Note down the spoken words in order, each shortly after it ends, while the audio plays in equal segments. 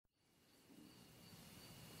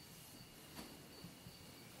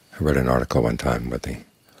I read an article one time where the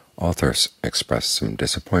author expressed some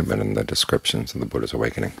disappointment in the descriptions of the Buddha's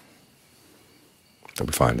awakening that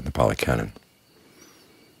we find in the Pali Canon.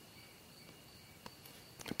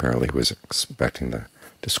 Apparently he was expecting the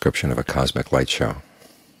description of a cosmic light show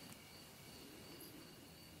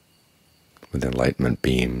with enlightenment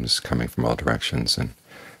beams coming from all directions and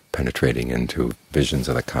penetrating into visions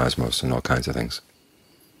of the cosmos and all kinds of things.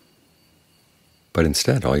 But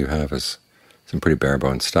instead all you have is some pretty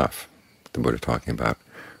bare-bones stuff. The Buddha talking about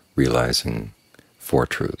realizing four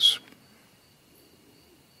truths: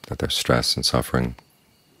 that there's stress and suffering,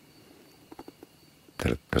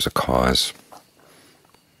 that there's a cause,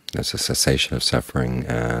 there's a cessation of suffering,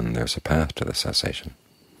 and there's a path to the cessation.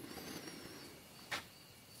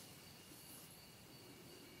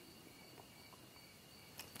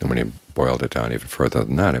 And when he boiled it down even further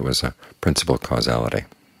than that, it was a principle of causality,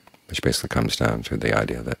 which basically comes down to the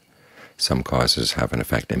idea that some causes have an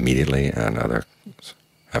effect immediately and others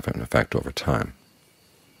have an effect over time.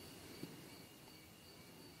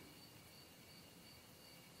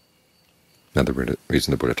 Now, the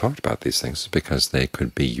reason the Buddha talked about these things is because they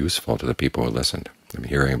could be useful to the people who listened. I mean,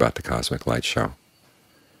 hearing about the cosmic light show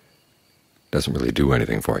doesn't really do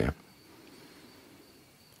anything for you.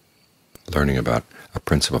 Learning about a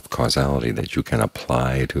principle of causality that you can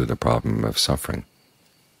apply to the problem of suffering,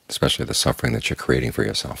 especially the suffering that you're creating for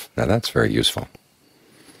yourself, now that's very useful.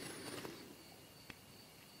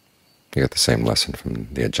 You get the same lesson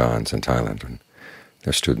from the Ajahns in Thailand when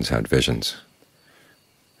their students had visions.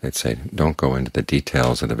 They'd say, don't go into the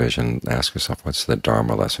details of the vision. Ask yourself, what's the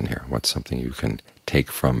Dharma lesson here? What's something you can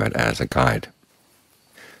take from it as a guide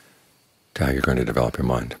to how you're going to develop your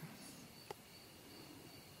mind?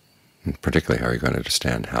 And particularly how you're going to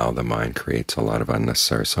understand how the mind creates a lot of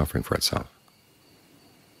unnecessary suffering for itself.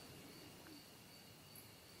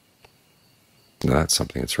 Now that's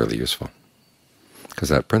something that's really useful, because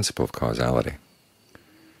that principle of causality,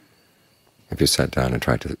 if you sat down and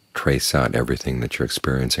tried to trace out everything that you're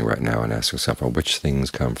experiencing right now and ask yourself, well, which things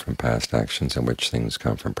come from past actions and which things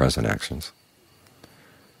come from present actions,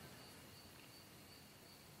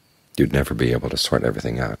 you'd never be able to sort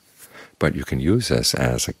everything out. But you can use this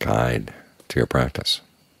as a guide to your practice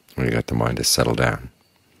when you get the mind to settle down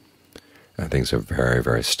and things are very,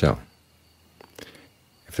 very still.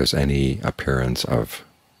 If there's any appearance of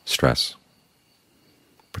stress,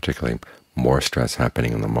 particularly more stress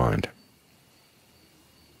happening in the mind,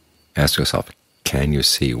 ask yourself, can you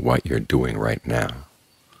see what you're doing right now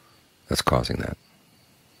that's causing that?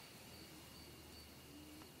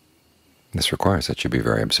 This requires that you be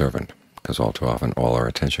very observant, because all too often all our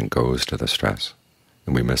attention goes to the stress,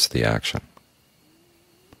 and we miss the action.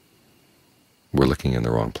 We're looking in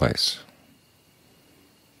the wrong place.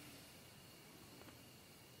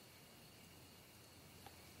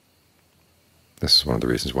 This is one of the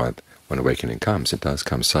reasons why when awakening comes, it does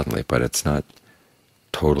come suddenly, but it's not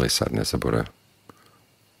totally sudden, as the Buddha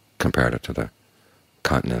compared it to the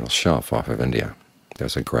continental shelf off of India.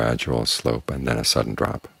 There's a gradual slope and then a sudden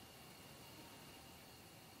drop.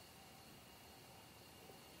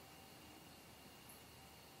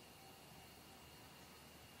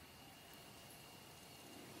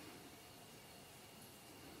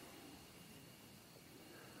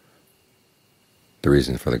 The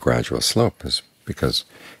reason for the gradual slope is because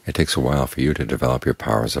it takes a while for you to develop your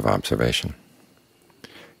powers of observation.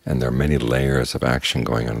 And there are many layers of action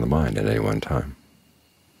going on in the mind at any one time.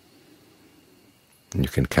 And you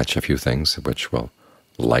can catch a few things which will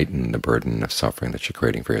lighten the burden of suffering that you're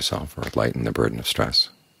creating for yourself, or lighten the burden of stress.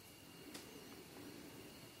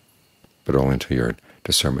 But only until your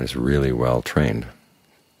discernment is really well trained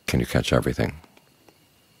can you catch everything.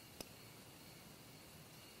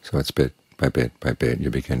 So it's bit by bit by bit you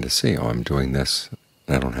begin to see, oh, I'm doing this,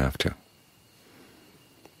 and I don't have to.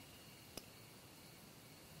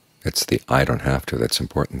 It's the I don't have to that's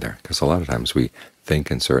important there, because a lot of times we think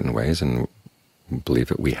in certain ways and believe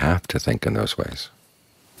that we have to think in those ways.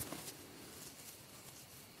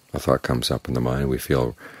 A thought comes up in the mind, we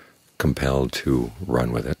feel compelled to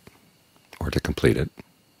run with it, or to complete it,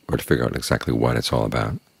 or to figure out exactly what it's all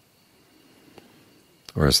about.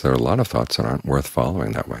 Whereas there are a lot of thoughts that aren't worth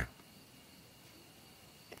following that way.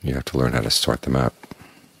 You have to learn how to sort them out.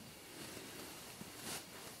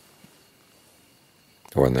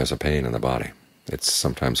 Or when there's a pain in the body, it's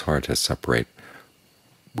sometimes hard to separate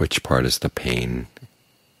which part is the pain,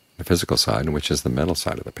 the physical side, and which is the mental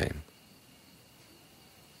side of the pain.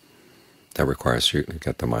 That requires you to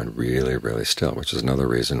get the mind really, really still, which is another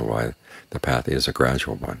reason why the path is a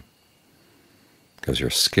gradual one, because your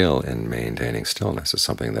skill in maintaining stillness is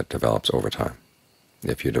something that develops over time.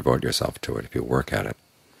 If you devote yourself to it, if you work at it,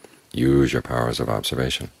 Use your powers of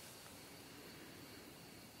observation.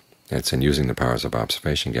 It's in using the powers of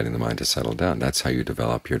observation, getting the mind to settle down. That's how you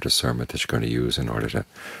develop your discernment that you're going to use in order to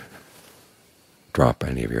drop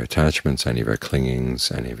any of your attachments, any of your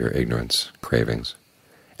clingings, any of your ignorance, cravings,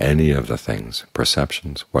 any of the things,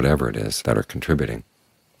 perceptions, whatever it is that are contributing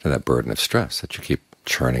to that burden of stress that you keep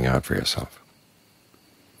churning out for yourself.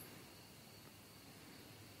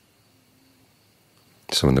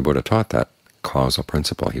 So when the Buddha taught that causal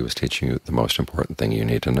principle, he was teaching you the most important thing you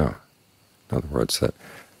need to know. In other words, that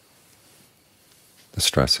the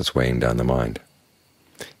stress that's weighing down the mind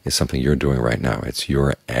is something you're doing right now. It's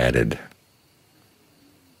your added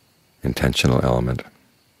intentional element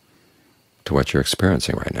to what you're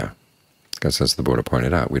experiencing right now. Because as the Buddha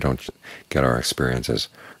pointed out, we don't get our experiences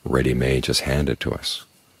ready-made, just handed to us.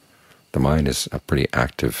 The mind is a pretty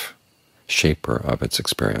active shaper of its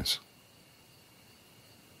experience.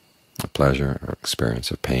 A pleasure or experience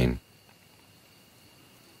of pain,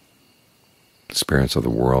 experience of the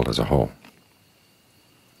world as a whole.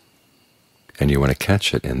 And you want to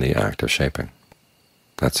catch it in the act of shaping.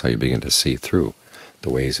 That's how you begin to see through the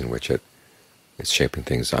ways in which it's shaping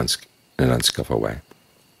things in an unskillful way,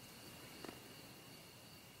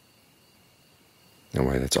 in a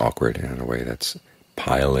way that's awkward, and in a way that's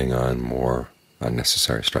piling on more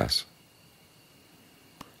unnecessary stress.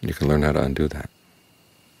 And you can learn how to undo that.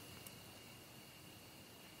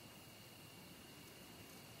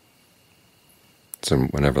 So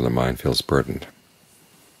whenever the mind feels burdened,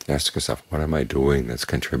 ask yourself, what am I doing that's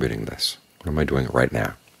contributing this? What am I doing right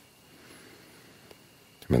now?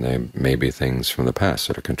 I mean, there may be things from the past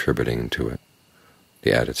that are contributing to it,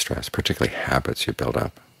 the added stress, particularly habits you build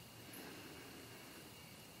up.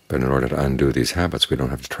 But in order to undo these habits, we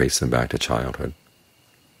don't have to trace them back to childhood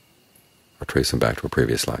or trace them back to a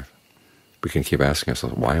previous life. We can keep asking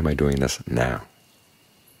ourselves, why am I doing this now?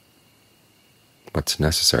 What's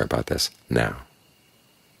necessary about this now?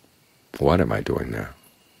 What am I doing now?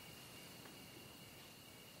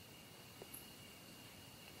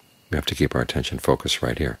 We have to keep our attention focused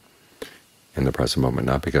right here, in the present moment,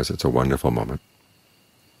 not because it's a wonderful moment,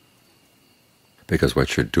 because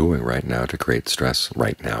what you're doing right now to create stress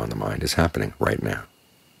right now in the mind is happening right now.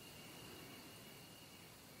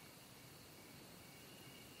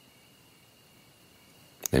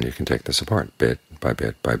 Then you can take this apart, bit by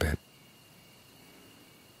bit by bit.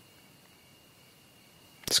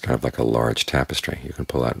 It's kind of like a large tapestry. You can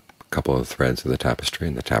pull out a couple of threads of the tapestry,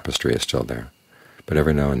 and the tapestry is still there. But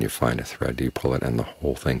every now and then you find a thread, you pull it, and the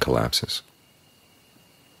whole thing collapses.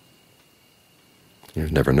 You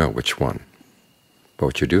never know which one. But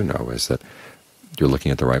what you do know is that you're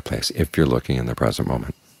looking at the right place, if you're looking in the present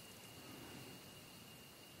moment,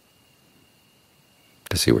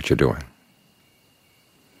 to see what you're doing.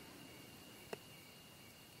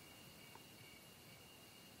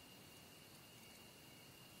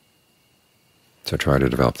 So try to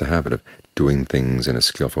develop the habit of doing things in a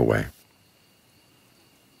skillful way,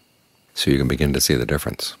 so you can begin to see the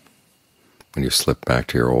difference. When you slip back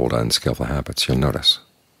to your old unskillful habits, you'll notice.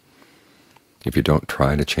 If you don't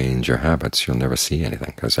try to change your habits, you'll never see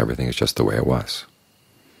anything, because everything is just the way it was.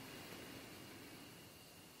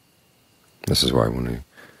 This is why when we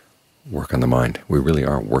work on the mind, we really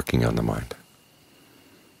are working on the mind.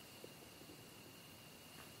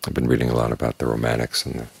 I've been reading a lot about the Romantics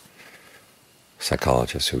and the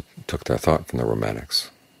psychologists who took their thought from the Romantics.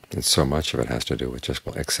 And so much of it has to do with just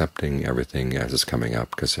accepting everything as it's coming up,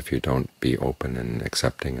 because if you don't be open and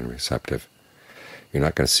accepting and receptive, you're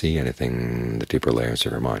not going to see anything in the deeper layers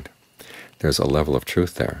of your mind. There's a level of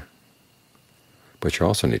truth there, but you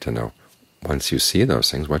also need to know, once you see those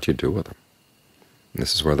things, what you do with them. And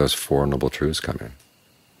this is where those Four Noble Truths come in,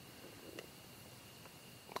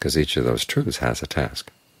 because each of those truths has a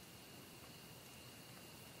task.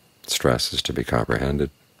 Stress is to be comprehended.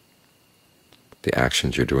 The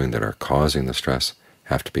actions you're doing that are causing the stress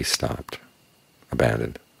have to be stopped,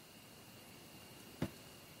 abandoned.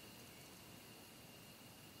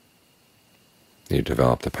 You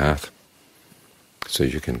develop the path so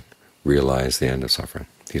you can realize the end of suffering.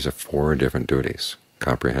 These are four different duties: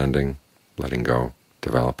 comprehending, letting go,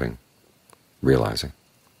 developing, realizing.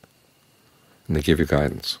 And they give you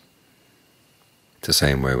guidance. It's the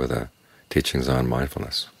same way with the teachings on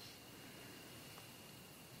mindfulness.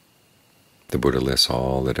 The Buddha lists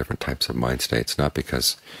all the different types of mind states, not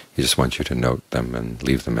because he just wants you to note them and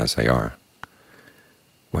leave them as they are.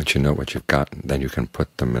 Once you know what you've got, then you can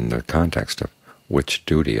put them in the context of which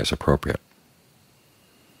duty is appropriate.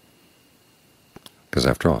 Because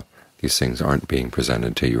after all, these things aren't being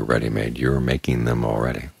presented to you ready-made. You're making them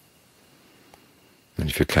already. And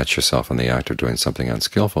if you catch yourself in the act of doing something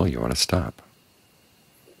unskillful, you want to stop.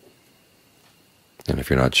 And if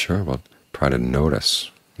you're not sure, well, try to notice,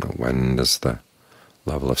 when does the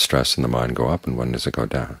level of stress in the mind go up and when does it go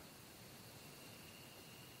down.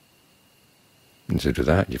 And to do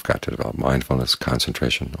that, you've got to develop mindfulness,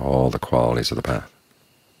 concentration, all the qualities of the path.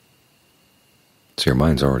 So your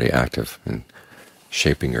mind's already active in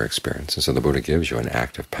shaping your experience, and so the Buddha gives you an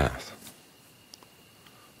active path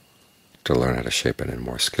to learn how to shape it in a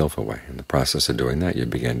more skillful way. In the process of doing that, you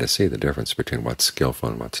begin to see the difference between what's skillful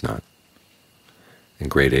and what's not,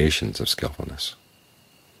 and gradations of skillfulness.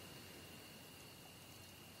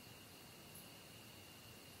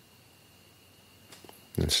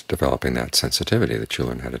 It's developing that sensitivity that you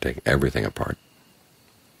learn how to take everything apart.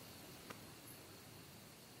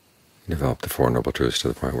 You develop the Four Noble Truths to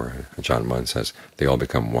the point where John Munn says they all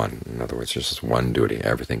become one. In other words, there's just one duty.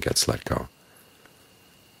 Everything gets let go.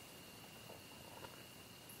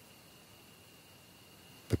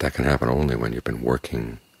 But that can happen only when you've been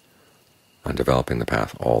working on developing the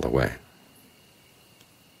path all the way.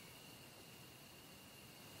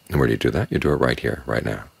 And where do you do that? You do it right here, right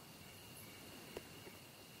now.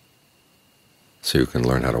 So you can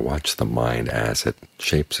learn how to watch the mind as it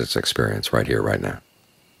shapes its experience right here, right now.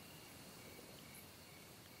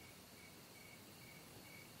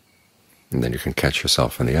 And then you can catch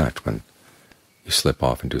yourself in the act when you slip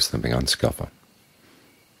off and do something unskillful.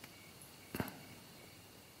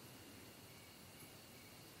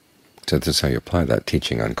 So this is how you apply that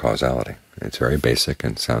teaching on causality. It's very basic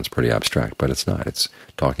and sounds pretty abstract, but it's not. It's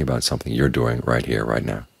talking about something you're doing right here, right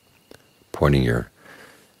now, pointing your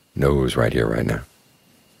nose right here, right now.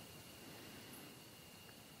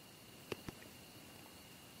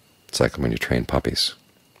 It's like when you train puppies.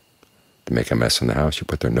 They make a mess in the house, you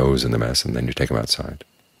put their nose in the mess, and then you take them outside.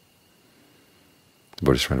 The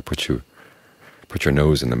Buddha's trying to put your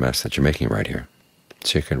nose in the mess that you're making right here,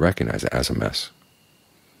 so you can recognize it as a mess.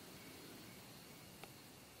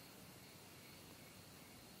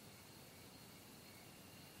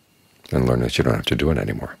 And learn that you don't have to do it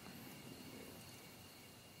anymore.